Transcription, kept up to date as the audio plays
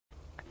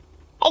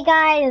Hey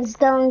guys,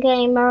 Stone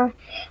Gamer,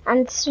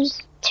 and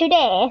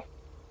today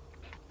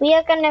we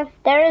are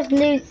there is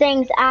new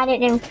things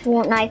added in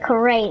Fortnite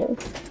Korean.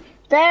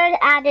 They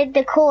added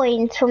the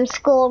coins from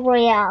Skull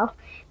Royale.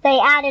 They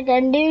added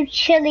a new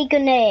chili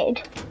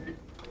grenade.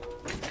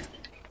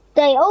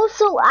 They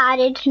also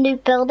added new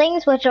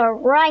buildings, which are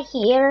right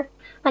here,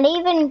 and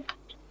even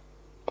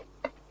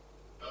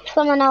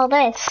some of all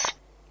this.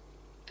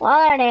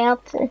 What are they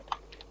up to?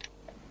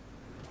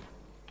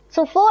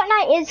 So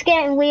Fortnite is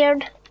getting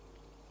weird.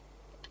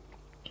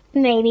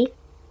 Maybe.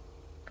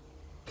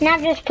 Not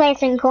just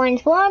placing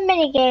coins for a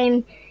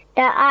minigame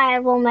that I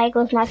will make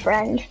with my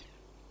friend.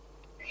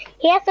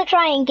 He has to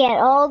try and get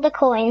all the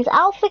coins.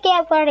 I'll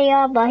forget where they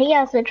are, but he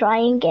has to try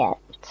and get.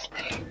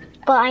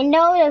 But I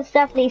know there's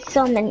definitely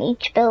some in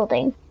each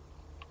building.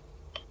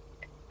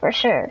 For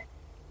sure.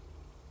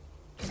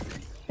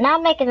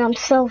 Not making them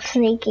so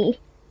sneaky.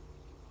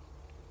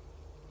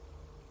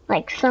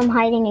 Like some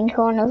hiding in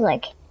corners,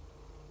 like,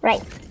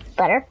 right,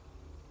 better.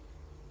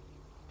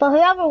 But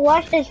whoever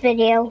watched this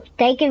video,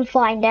 they can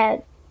find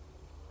out.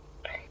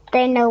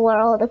 They know where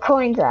all the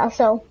coins are,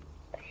 so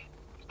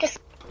just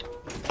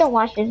don't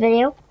watch this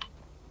video.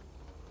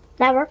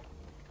 Never.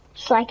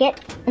 Just like it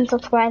and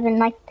subscribe and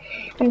like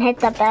and hit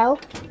the bell.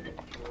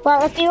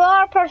 Well, if you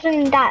are a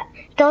person that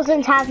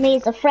doesn't have me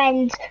as a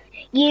friend,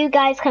 you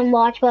guys can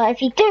watch, but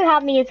if you do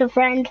have me as a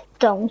friend,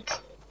 don't.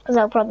 Because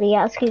I'll probably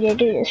ask you to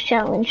do this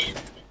challenge.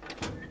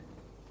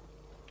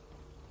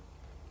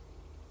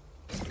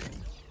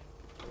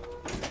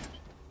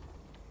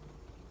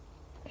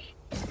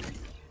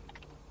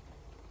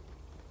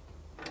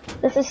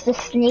 This is the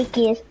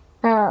sneakiest.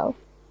 Oh.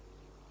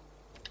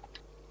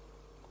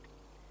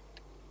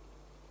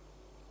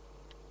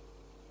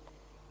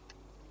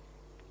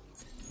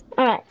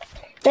 Alright.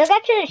 They'll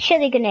get you the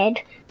chili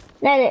grenade.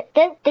 Now,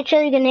 the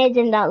chili grenade's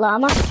in that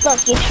llama.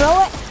 Look, you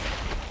throw it.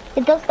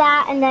 It does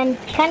that, and then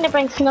kind of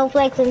brings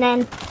snowflakes, and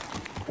then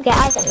you get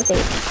ice on your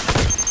feet.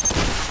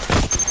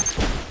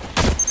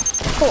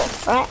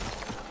 Cool, right?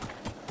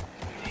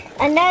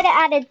 And now they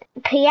added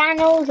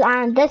pianos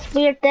and this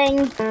weird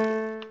thing.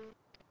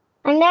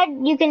 And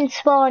then you can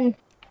spawn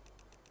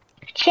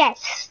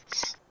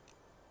chests.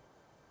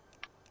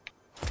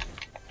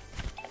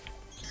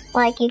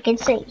 Like you can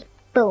see.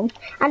 Boom.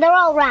 And they're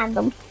all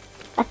random,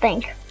 I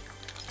think.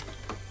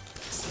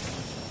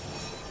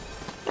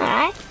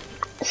 Alright.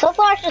 So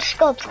far it's just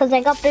scopes, because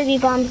I got baby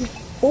bombs.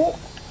 Ooh.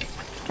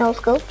 No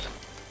scopes.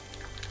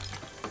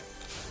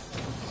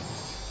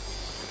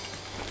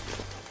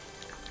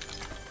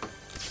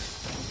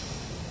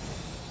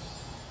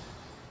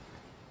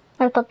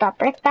 I'll put that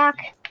brick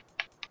back.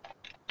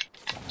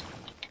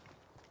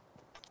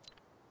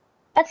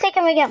 Let's see,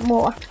 can we get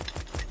more?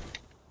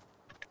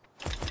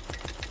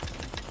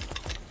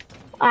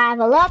 I have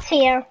a lot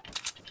here.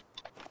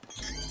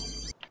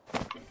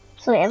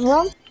 So we have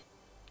one.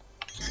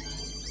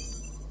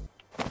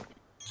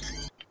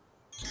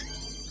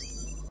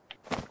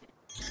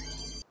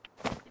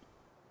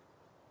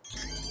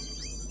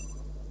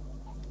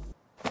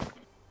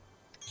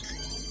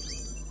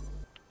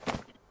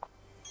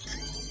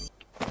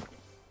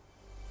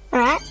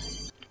 Alright.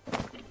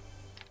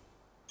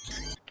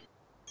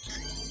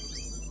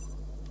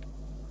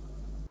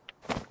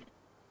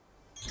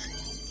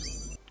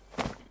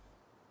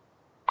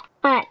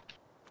 Alright.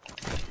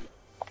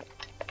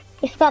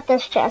 He's got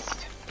this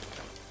chest.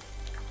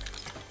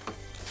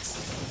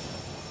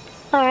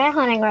 Alright,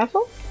 hunting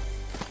rifle.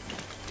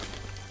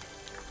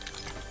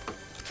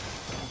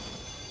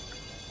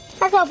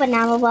 Let's open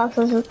ammo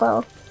boxes as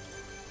well.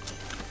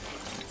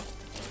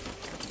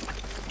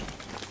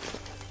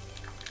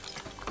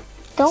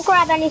 Don't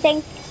grab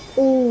anything.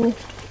 Ooh.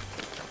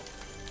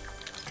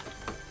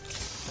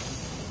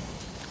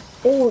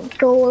 Ooh,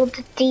 gold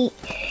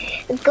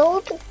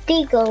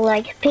deagle,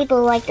 like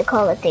people like to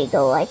call it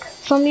deagle. Like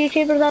some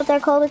YouTubers out there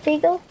call it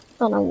deagle.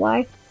 Don't know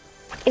why.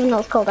 Even though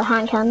it's called a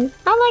hand cannon.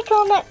 I like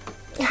calling it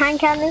hand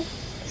cannon.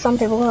 Some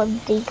people call it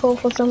deagle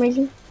for some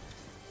reason.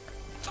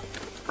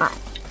 Alright.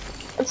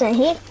 What's in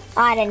here?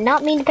 I did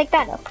not mean to pick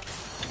that up.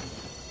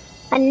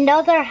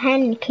 Another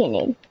hand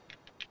cannon.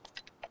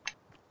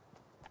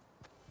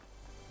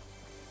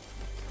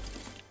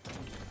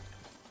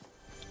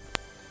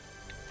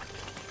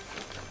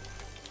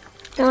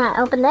 Alright,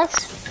 open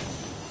this.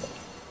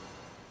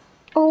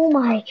 Oh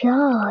my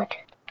god.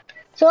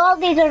 So all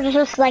these are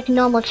just like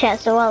normal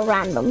chests, they're all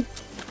random.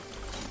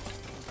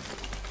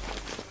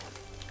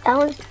 That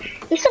was...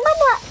 You said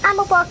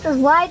ammo boxes,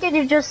 why did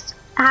it just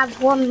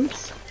have one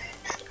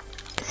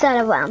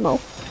set of ammo?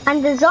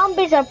 And the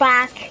zombies are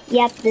back.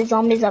 Yep, the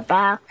zombies are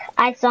back.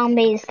 Ice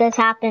zombies, this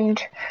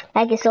happened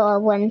like you saw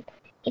when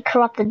it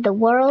corrupted the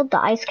world, the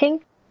Ice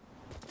King.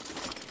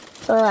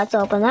 So let's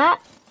open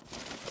that.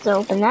 Let's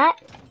open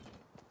that.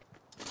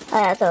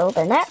 Let's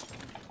open that.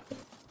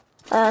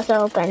 Let's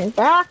open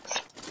that.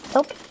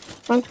 Oh,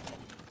 one.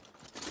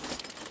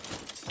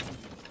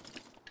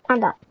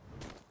 And that.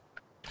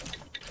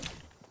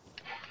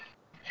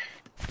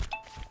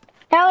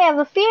 Now we have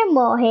a few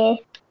more here.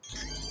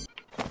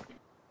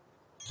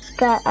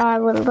 that I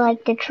would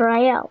like to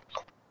try out.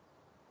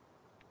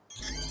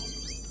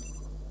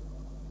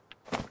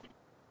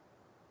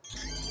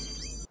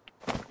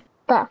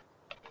 There.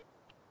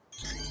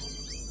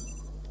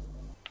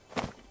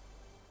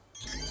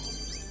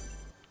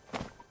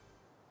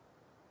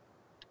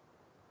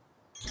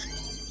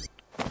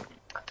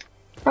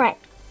 Alright.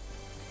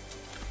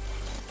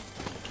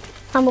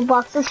 Ammo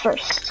boxes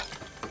first.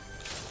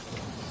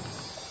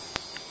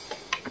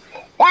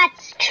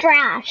 That's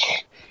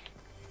trash.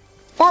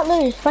 That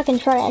loot is fucking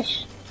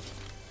trash.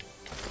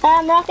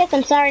 Rocket,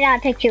 I'm sorry that I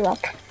picked you up.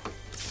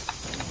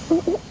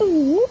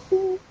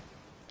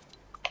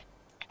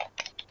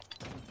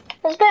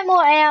 There's a bit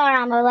more AR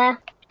ammo there.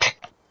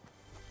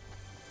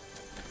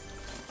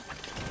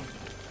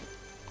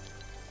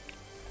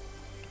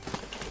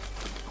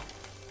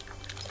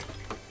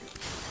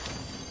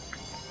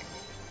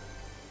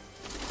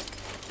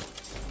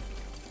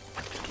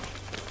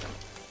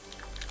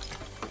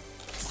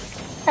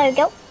 There we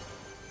go.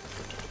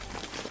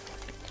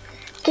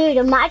 Dude,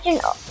 imagine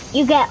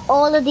you get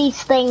all of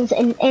these things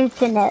in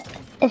infinite.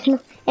 If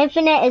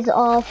infinite is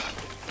off.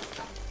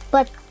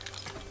 But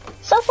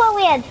so far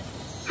we had,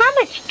 how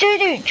much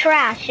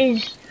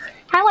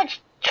how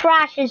much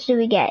trashes do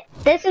we get?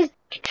 This is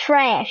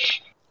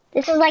trash.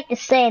 This is like the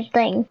same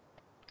thing.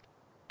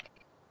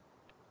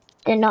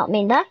 Did not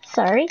mean that,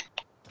 sorry.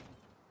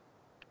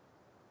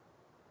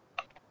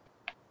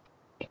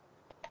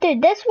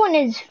 Dude, this one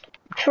is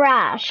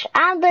trash,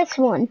 and this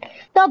one.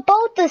 They're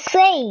both the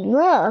same,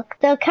 look.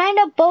 They're kind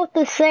of both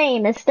the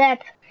same,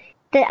 except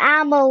the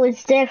ammo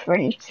is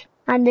different.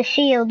 And the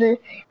shield is,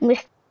 we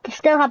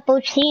still have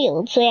both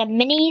shields. We have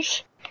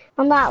minis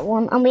on that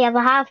one, and we have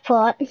a half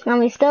pot, and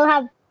we still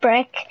have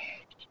brick.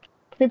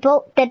 They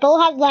both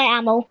have light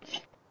ammo.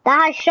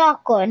 That has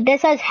shotgun,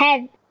 this has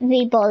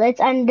heavy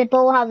bullets, and they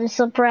both have a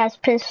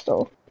suppressed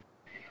pistol.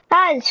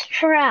 That is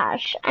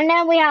trash. And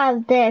then we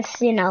have this,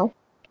 you know,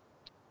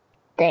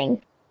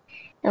 thing.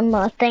 And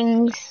more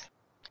things.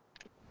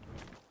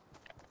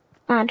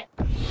 And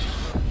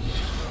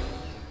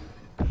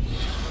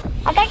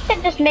I think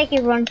they just make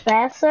you run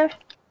faster.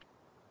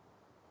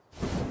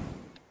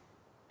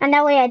 And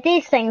now we have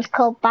these things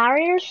called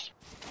barriers.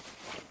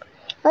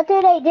 What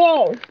do they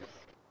do?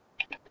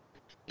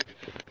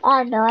 I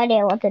have no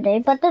idea what to do,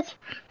 but this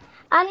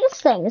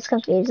thing is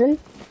confusing.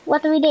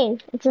 What do we do?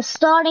 It's a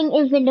starting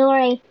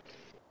inventory.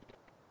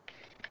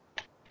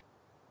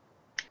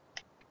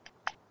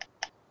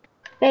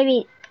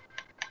 Maybe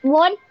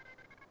one.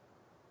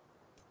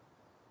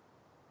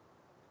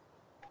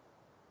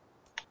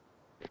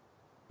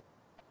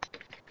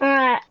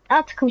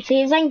 That's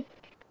confusing.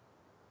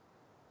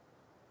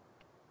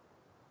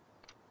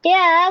 Yeah,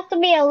 there has to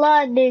be a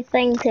lot of new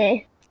things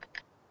here.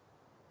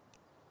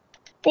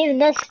 Even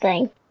this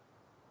thing.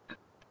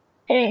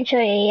 I didn't show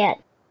you yet.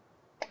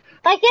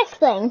 Like this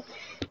thing.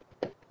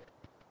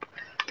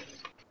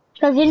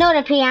 Because you know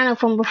the piano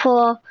from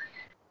before.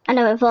 I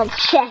know it involves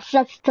chess,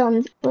 that's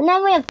tons. And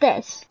then we have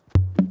this.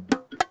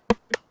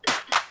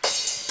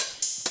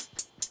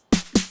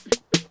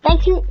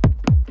 Thank you.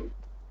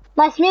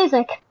 Nice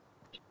music.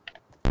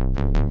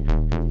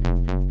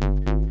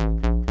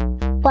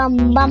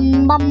 Bum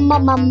bum bum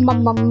bum bum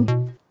bum bum.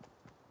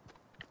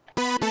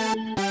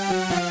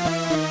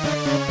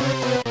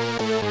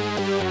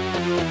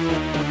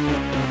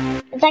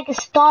 It's like a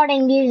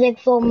starting music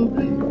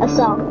from a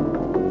song.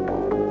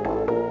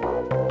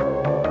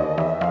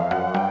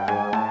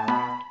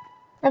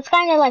 It's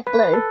kind of like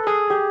blue.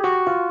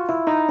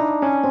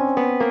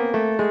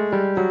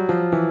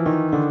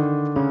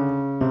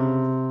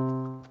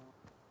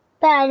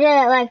 But I did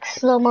it like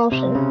slow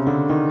motion.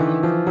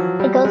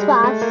 It goes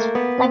fast,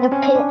 like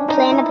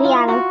playing a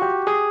piano,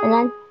 and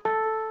then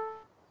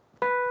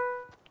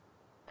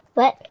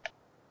what?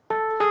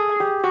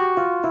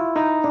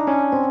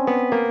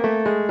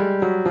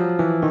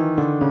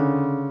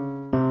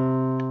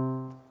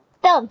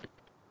 Done.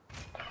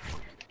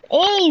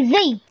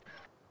 Easy.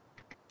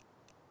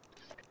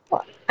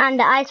 And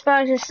the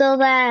icebergs are still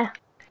there.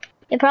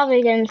 You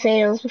probably didn't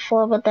see those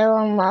before, but they're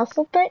on last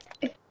little bit.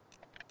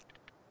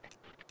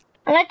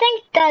 And I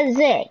think that's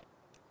it.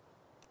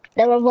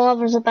 The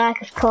revolvers are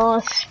back, of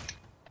course.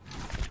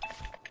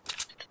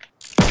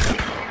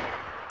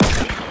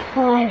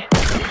 I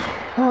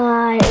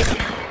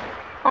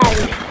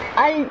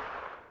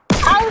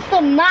was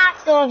the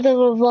master of the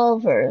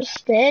revolvers,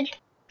 dude.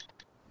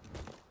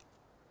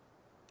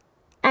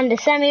 And the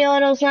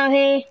semi-autos now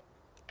here.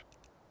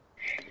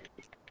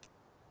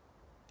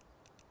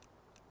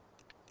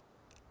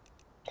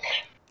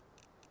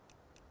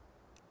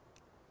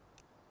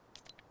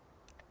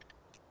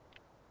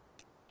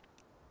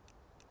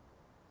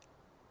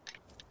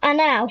 And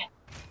now,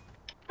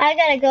 I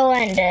gotta go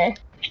and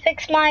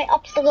fix my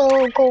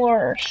obstacle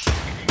course.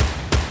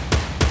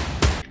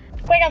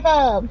 Quick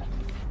up!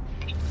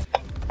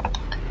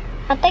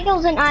 I think it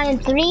was in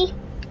Island 3,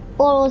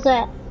 or was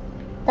it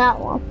that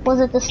one? Was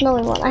it the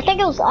snowy one? I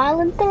think it was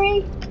Island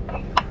 3.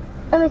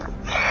 Let me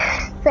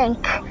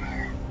think.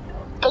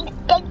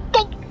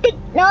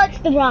 No, it's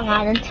the wrong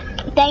island.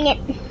 Dang it.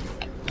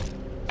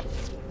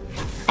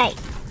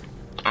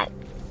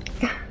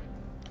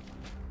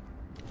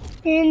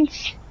 And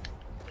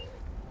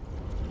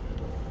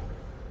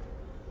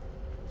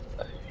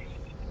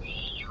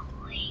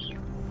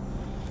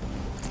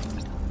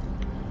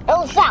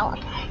oh, it's that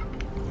one.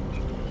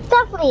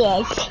 Definitely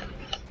is.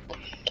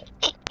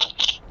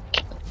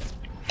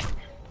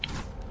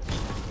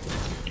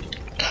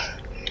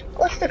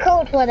 What's the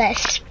code for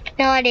this?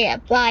 No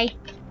idea. Bye.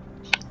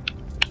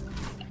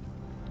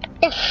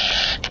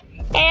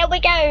 Here we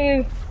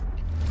go.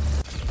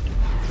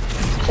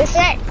 Is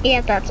that?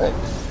 Yeah, that's it.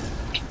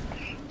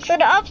 So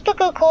the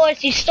obstacle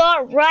course, you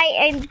start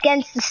right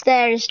against the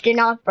stairs. Do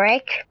not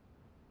break.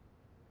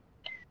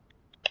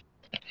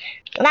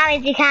 That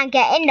means you can't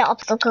get in the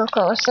obstacle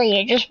course, so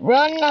you just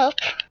run up.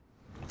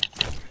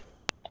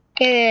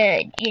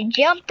 You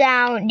jump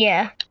down.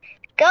 Yeah.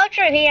 Go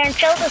through here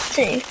until there's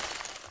two.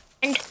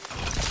 And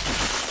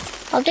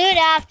I'll do it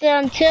after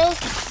until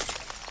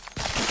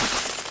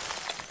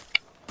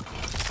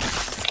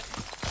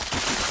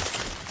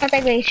I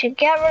think we should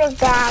get rid of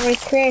that and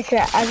replace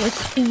it as a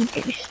speed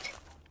boost.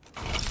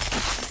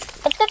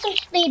 Let's get some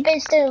speed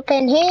boost up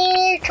in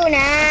here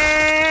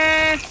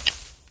tonight.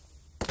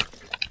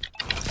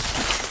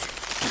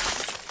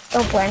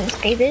 Don't blend the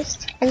speed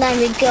boost. And then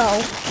we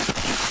go.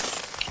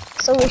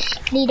 So we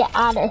need to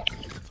add it.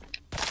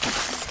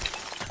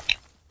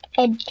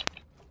 And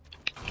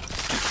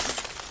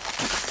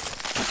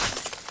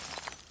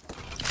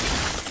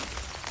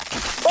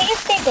wait,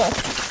 just take this.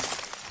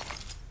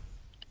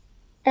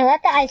 Now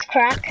let the ice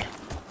crack.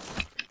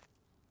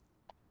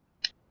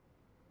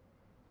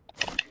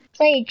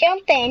 So you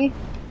jump in.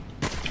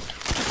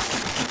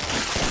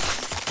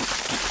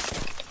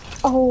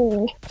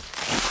 Oh.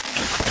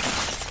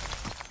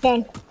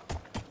 Then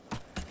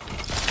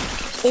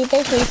speed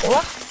boost needs to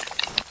work.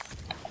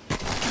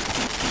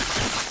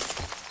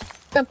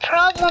 The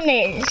problem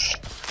is,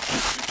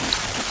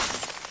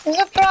 there's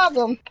a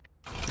problem.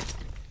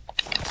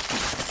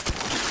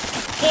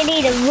 You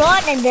need to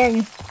run and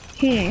then,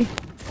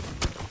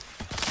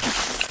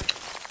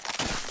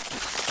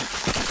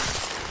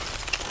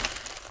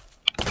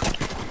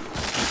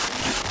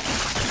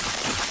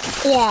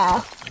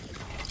 yeah.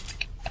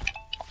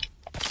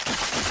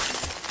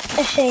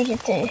 Let's change it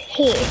to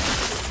here.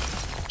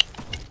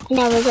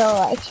 Now we go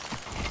like.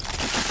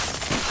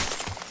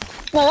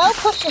 No, that'll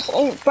push us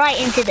right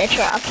into the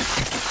trap.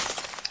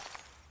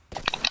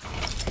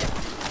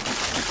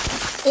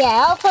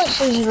 Yeah, I'll push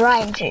us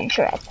right into the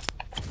trap.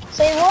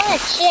 So we want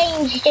to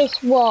change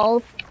this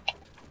wall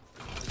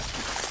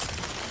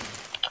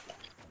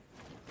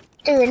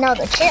to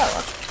another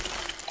pillar.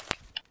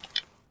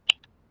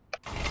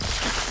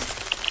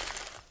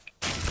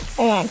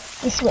 And then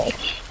you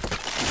switch.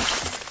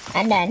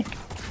 And then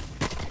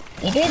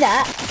you do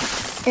that.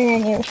 And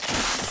then you...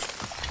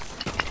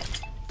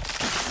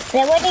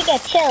 Then when you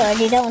get killed,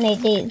 you don't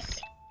need these.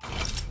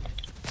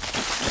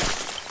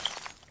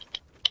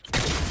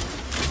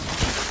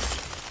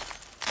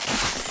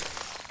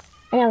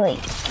 And wait.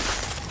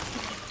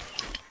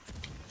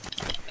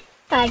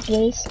 Add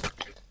these.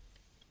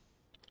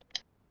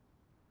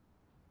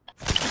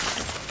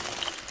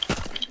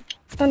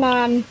 And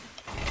then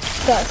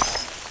this.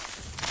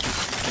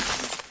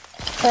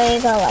 So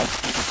you go like,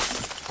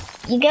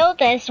 you go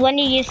this, when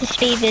you use the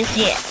speed boost,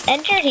 you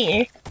enter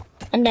here,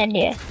 and then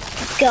you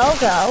go,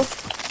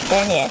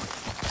 then you,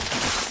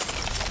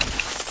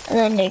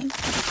 and then you,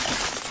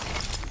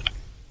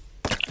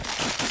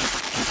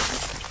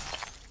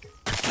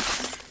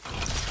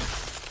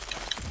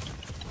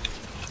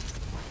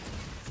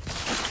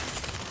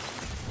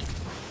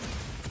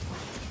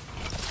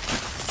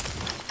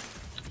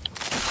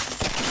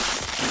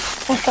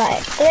 let's try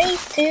it.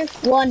 3,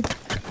 2, 1.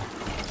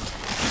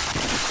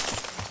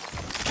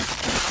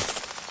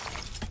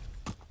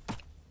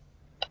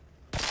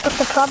 But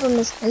the problem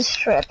is this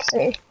strip,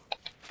 see?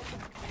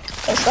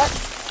 Is that?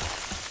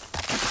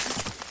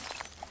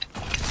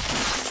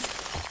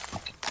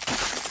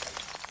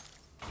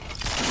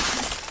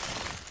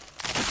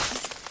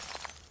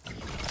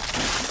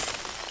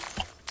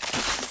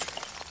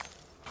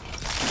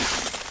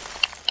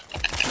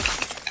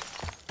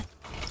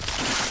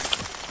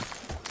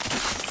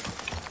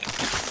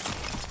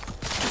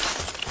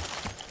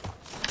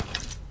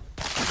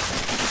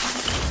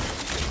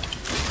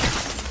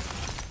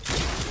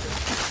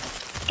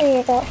 There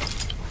you go.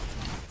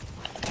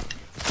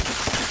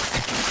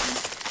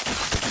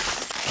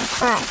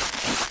 Alright.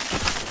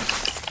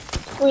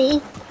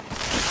 We.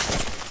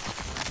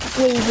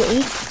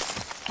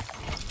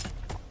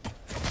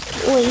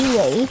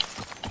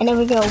 And then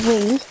we go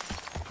we.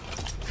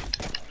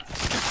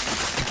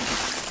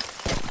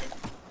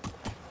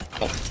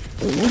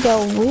 We go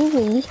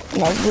we.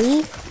 No, we.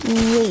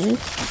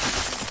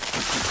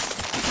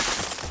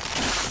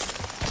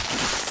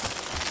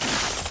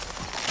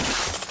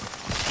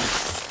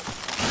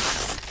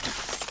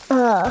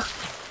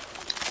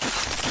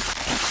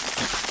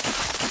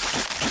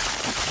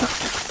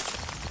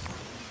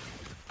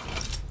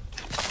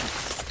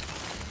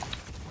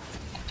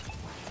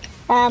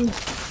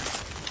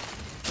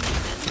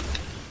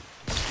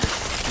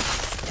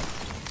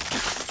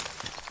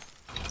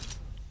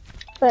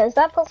 Wait, is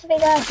that supposed to be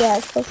that? Yeah,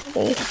 it's supposed to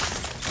be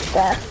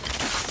there.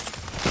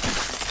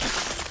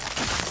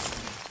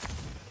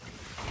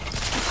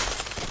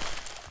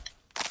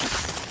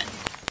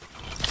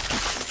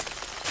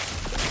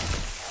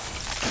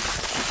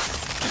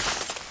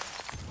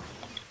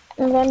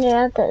 And then you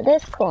enter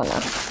this corner.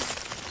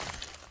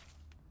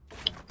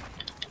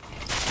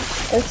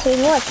 Let's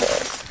see what it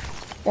is.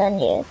 Then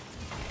you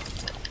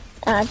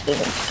then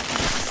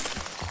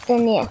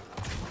you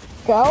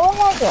go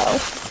and go.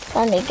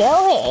 Then you go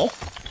here.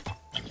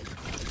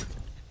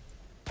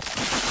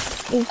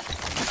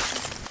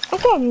 I'm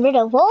getting rid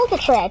of all the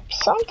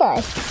traps, aren't I?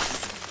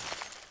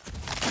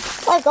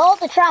 Like all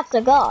the traps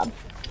are gone.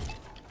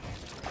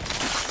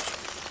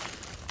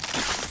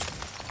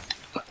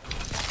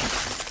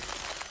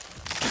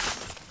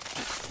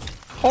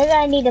 Maybe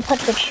I need to put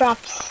the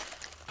traps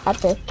at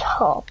the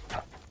top.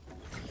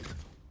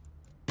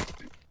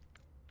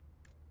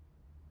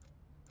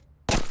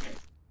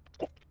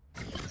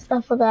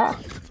 Stuff for that.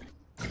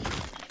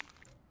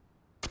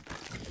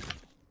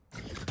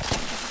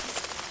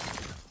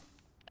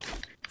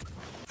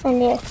 And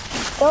you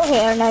go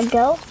here and then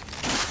go.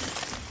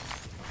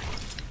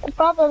 The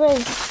problem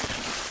is,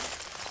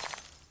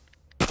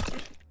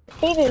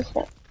 wait.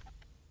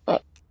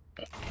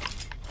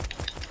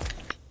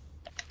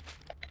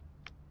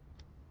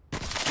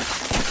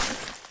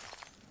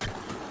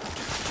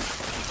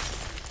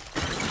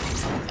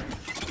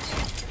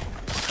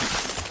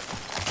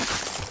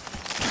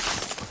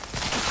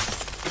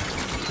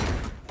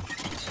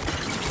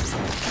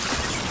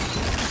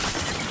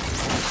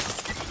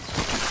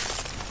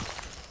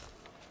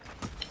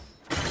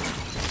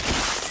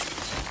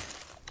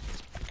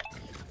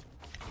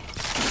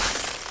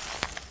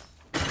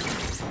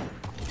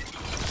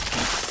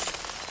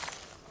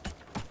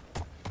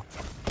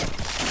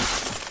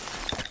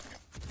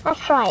 Let's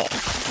try it.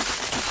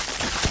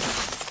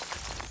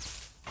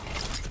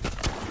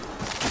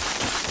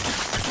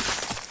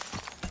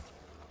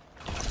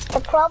 The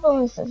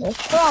problem is there's a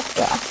trap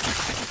there.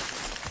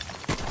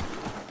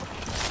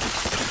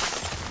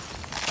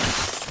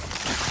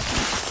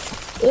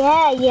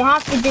 Yeah, you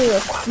have to do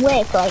it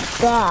quick like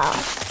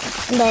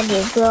that. And then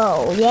you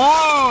go. Yeah,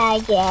 I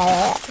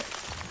get it.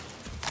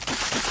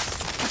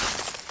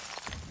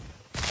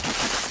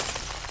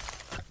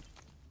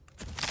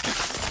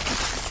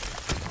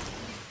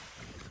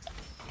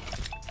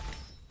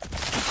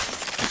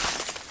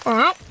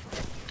 Alright.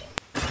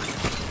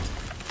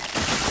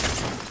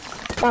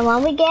 Now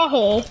when we get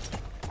here,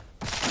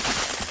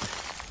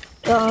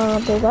 gonna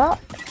do that.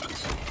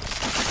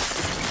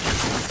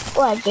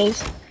 What,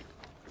 jeez?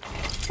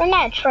 They're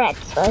not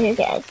traps, so who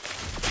cares?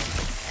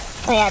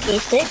 Oh yeah,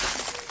 these two.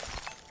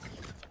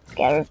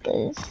 Get rid of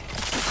these.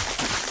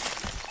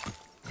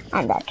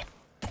 And that.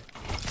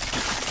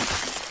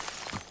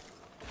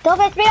 Don't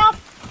piss me off!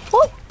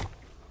 Woo!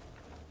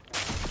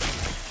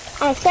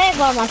 I'm saving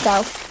for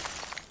myself.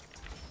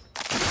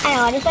 I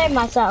know, I just saved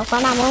myself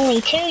when I'm only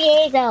 2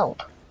 years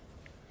old.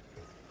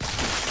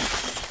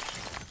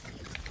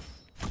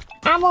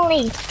 I'm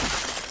only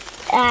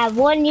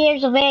 1 year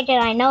of age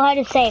and I know how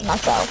to save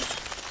myself.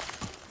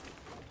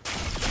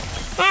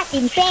 That's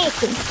insane.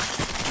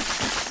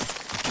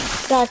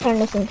 Gotta turn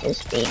this into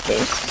speed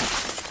boost.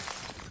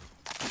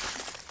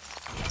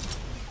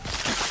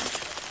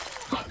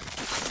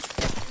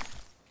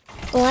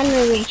 When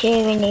we reach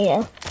here, we need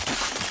a...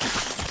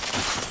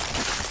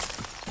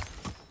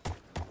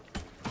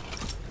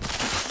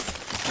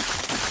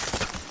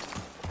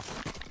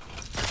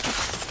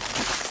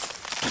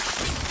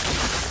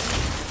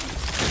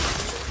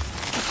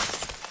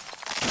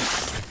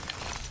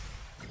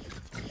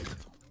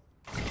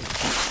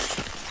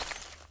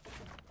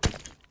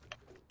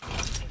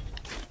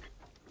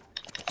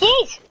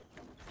 Jeez!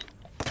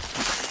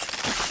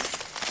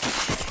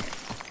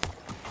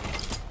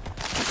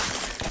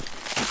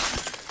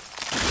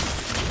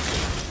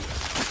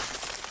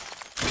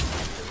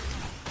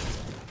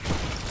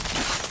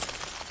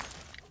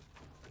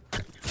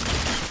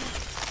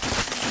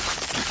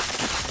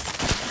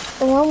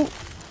 One.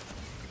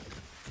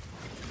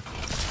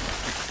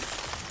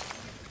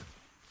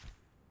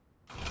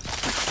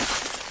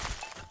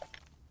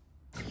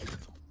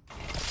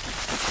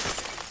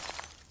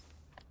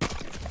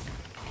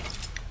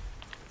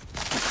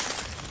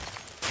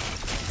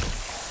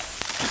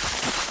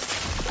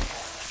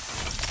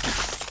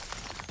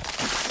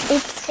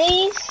 It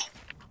says,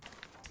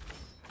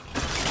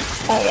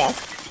 oh yeah.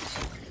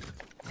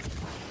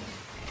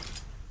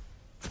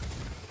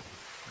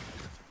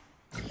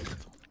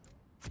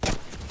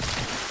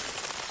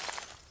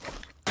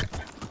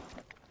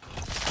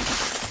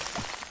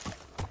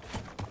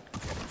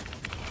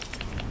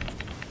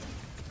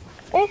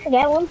 I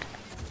forget one.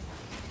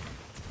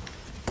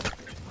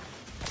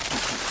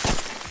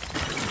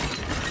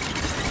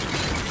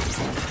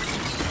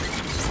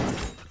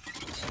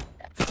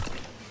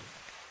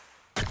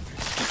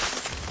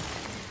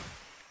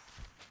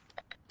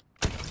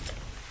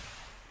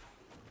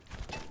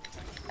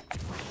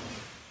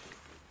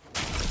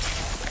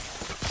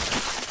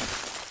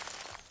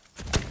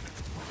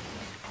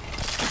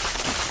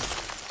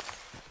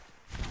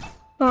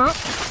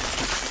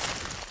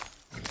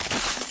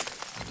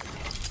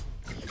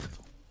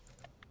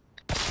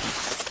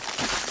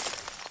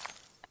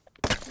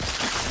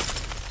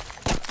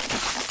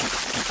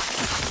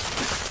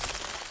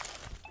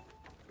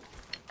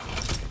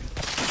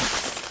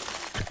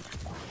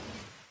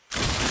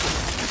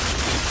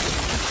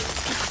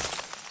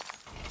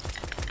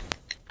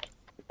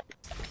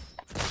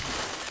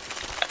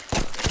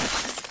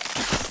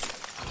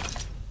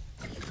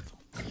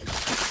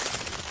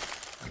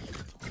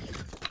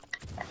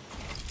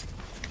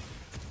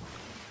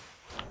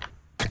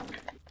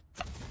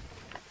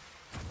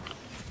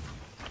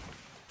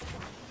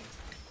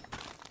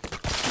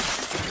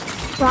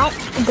 Right,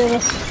 do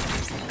this.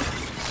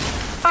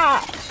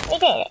 We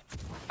did it.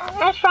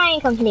 Let's try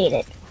and complete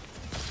it.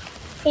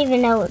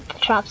 Even though the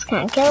traps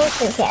can't kill us,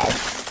 who cares?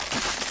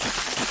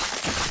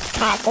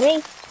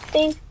 Alright,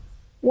 3, 2,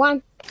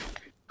 1.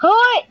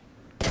 Hoi!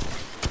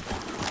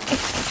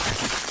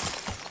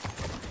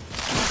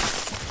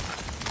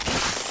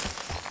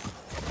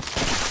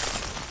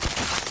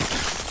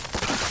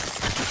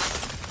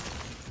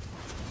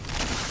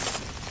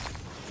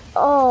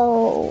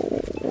 Oh,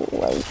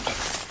 wait.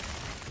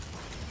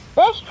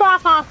 This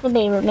trap has to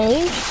be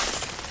removed.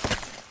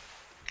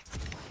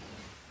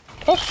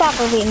 This trap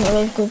will be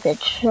removed with the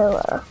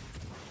chiller.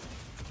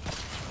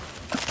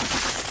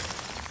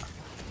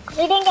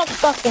 We didn't get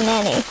stuck in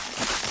any.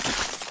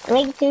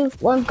 3, 2,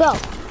 1, go!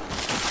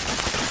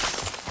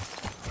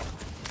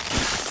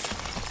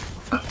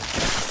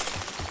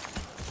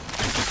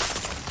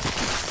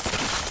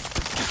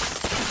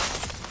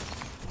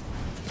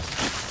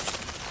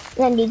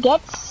 Then you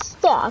get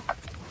stuck.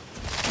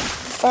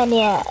 Then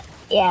you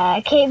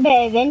keep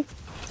moving.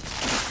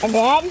 And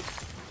then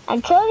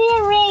until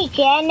you reach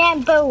it, and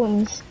then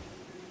booms.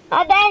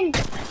 And then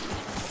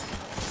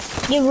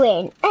you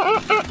win.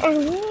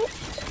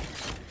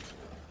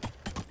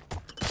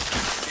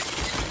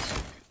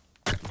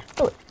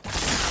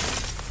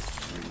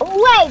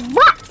 Wait,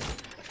 what?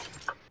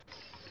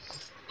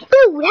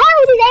 Dude,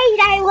 how did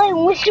I win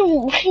with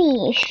some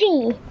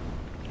she?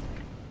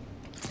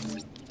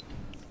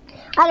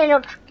 I don't know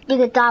if you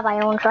could die by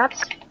your own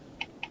traps.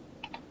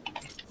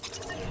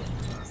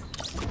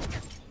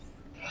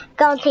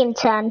 Go on team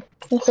 10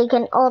 and see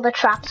can all the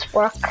traps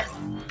work.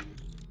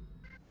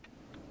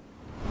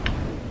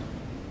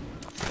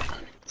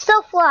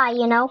 Still fly,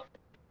 you know.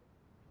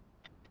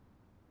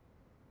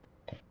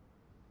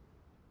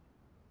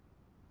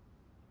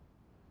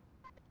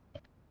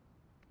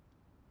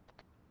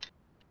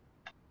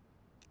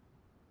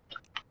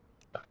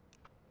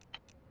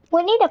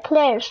 We need a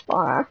player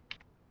spawner.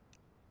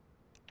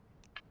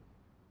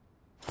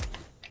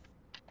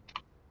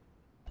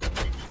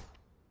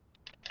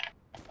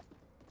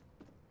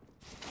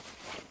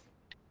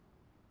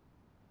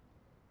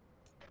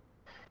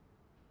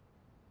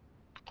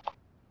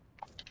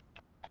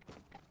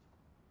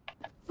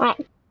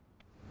 Right.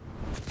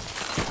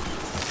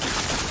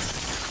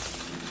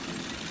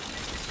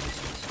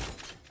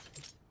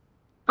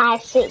 I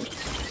see.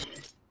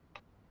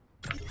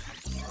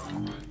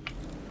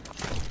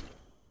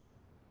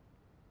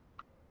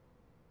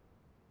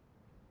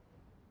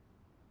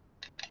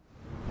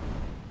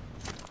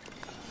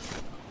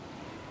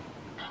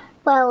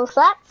 Well, what's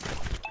that?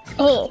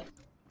 Here.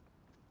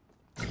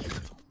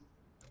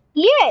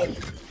 You!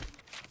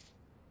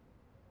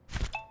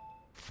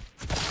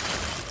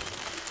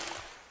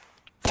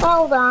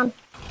 Hold on.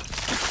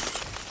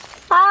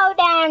 Hold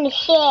on a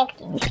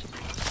second.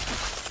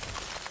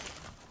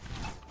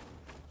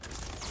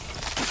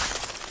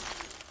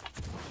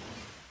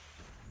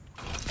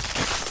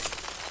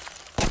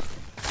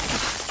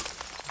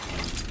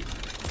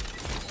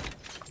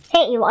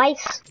 Hey, you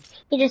ice.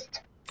 You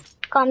just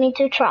got me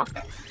to a trap.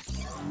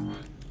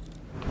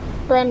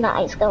 Blame the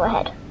ice, go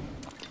ahead.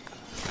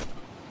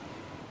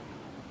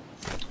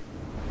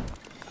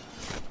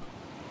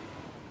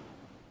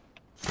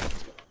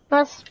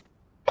 This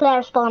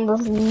player spawn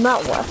does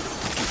not work.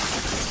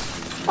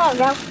 There we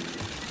go.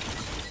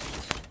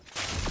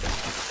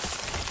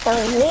 So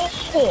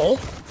this here.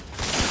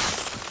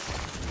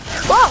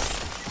 Whoa!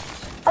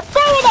 I'm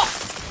doing it!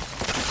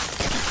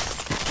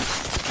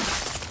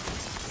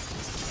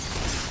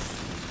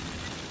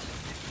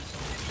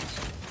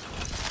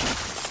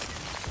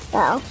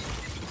 So.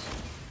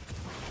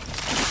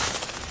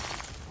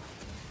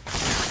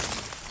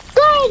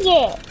 Dang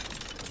it!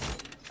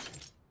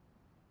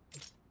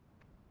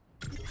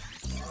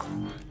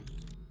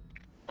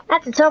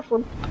 That's a tough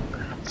one.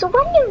 So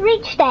when you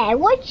reach there,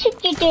 what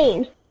should you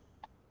do?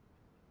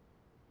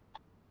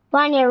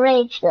 When you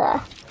reach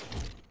there.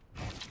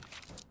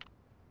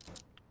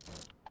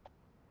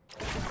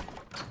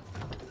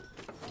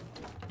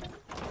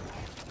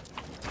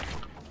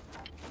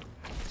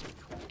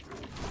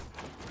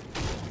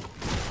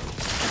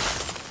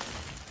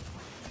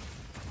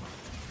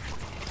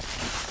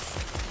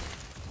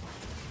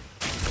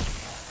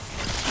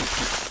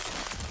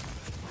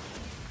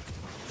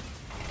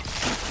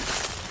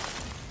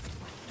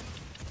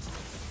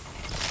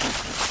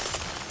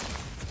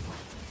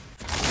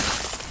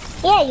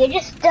 Yeah, you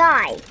just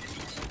die.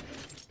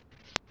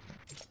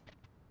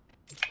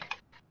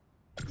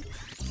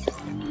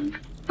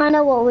 I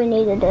know what we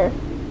need to do.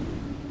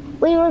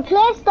 We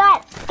replace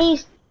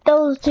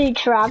those two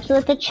traps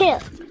with a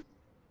chip.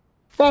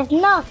 There's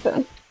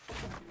nothing.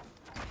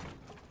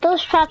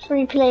 Those traps are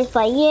replaced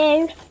by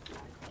you.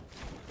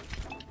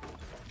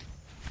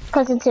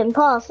 Because it's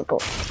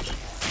impossible.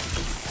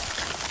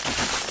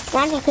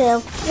 I'm just gonna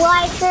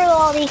fly through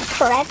all these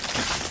traps.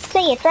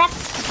 See you,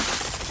 traps.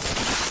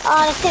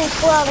 Oh, that's gonna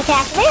slow the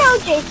cast. Oh,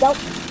 jeez, nope.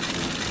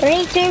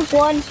 3, 2,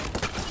 1.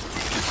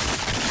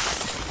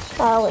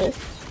 Oh, wait.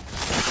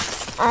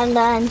 And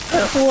then,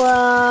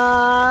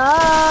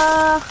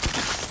 whoa.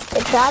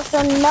 The Shots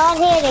are not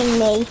hitting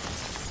me.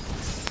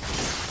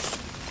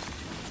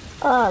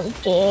 Oh,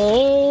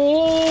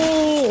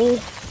 gee.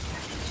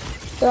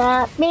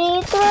 Let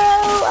me through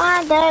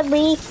and then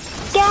we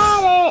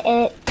got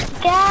it.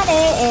 Got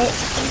it.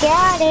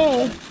 Got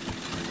it.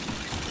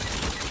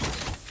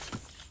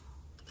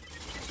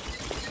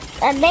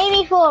 And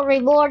maybe for a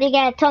reward you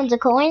get tons of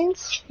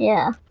coins.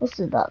 Yeah, this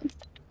is done.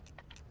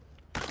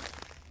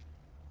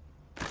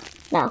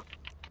 No,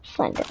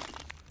 find it.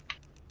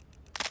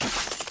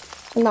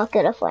 I'm not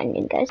good at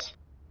finding, guys.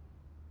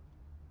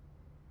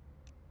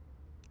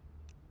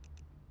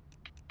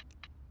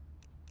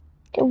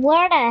 Dude,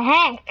 where the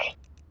heck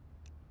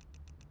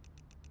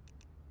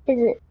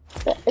is it?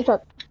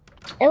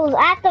 It was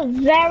at the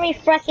very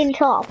freaking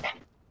top.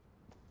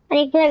 I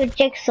need to play with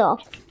Jigsaw.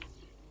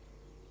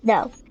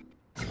 No.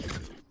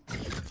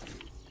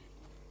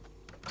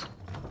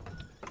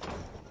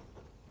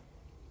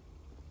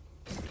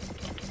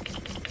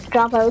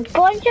 Drop a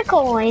bunch of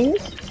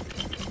coins.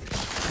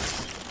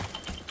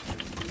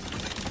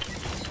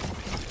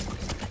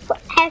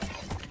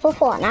 For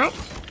Fortnite.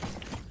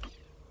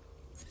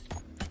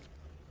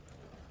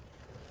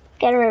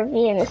 Get a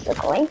review, Mr.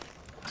 Coin.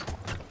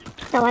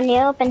 Now when you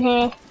open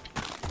here.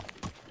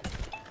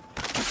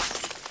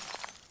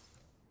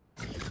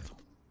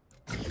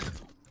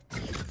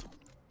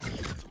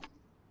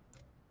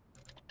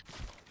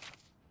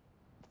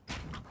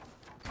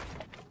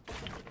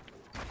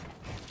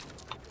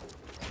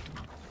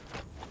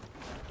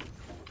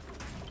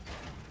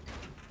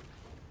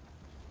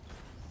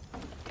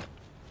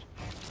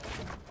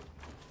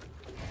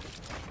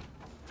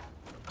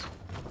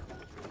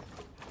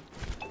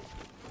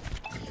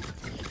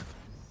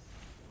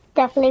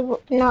 Definitely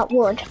not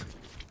wood.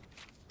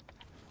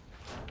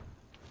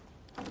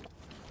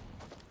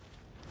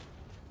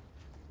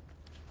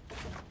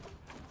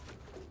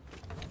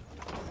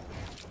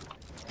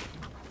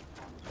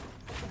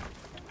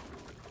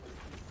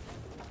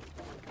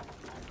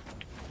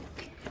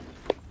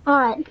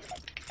 Alright.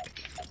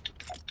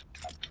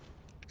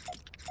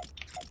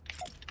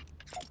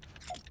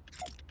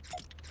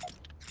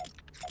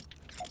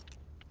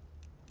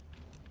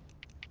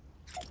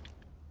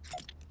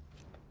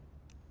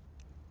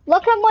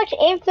 Look how much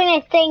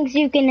infinite things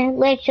you can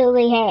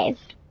literally have.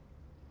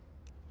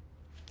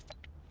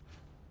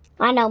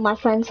 I know my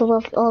friends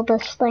love all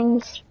those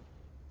things.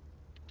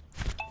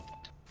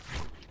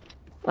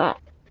 Right.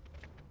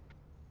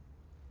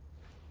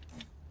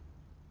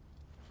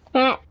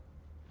 Right.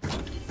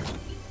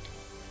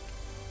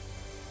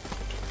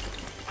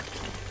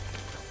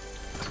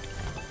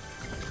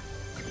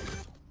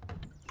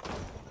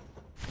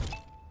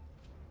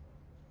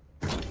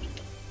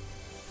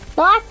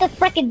 Lock the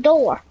freaking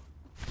door.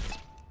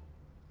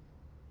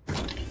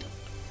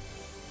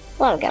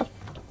 There we go.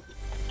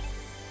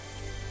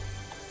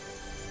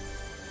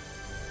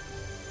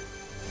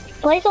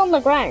 Place on the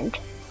ground.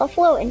 Stop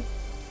floating.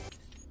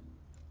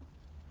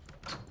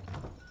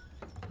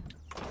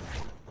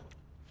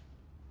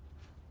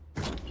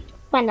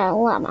 Find a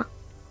llama.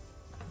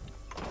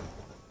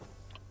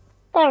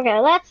 There we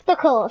go. That's the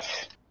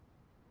course.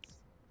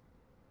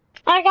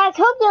 Alright guys,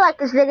 hope you liked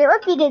this video.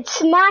 If you did,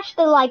 smash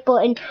the like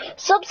button,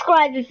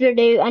 subscribe if you're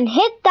new, and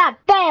hit that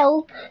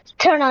bell to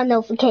turn on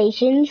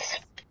notifications.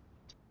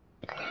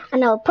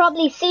 And I'll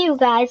probably see you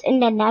guys in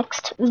the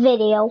next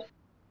video.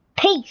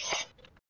 Peace.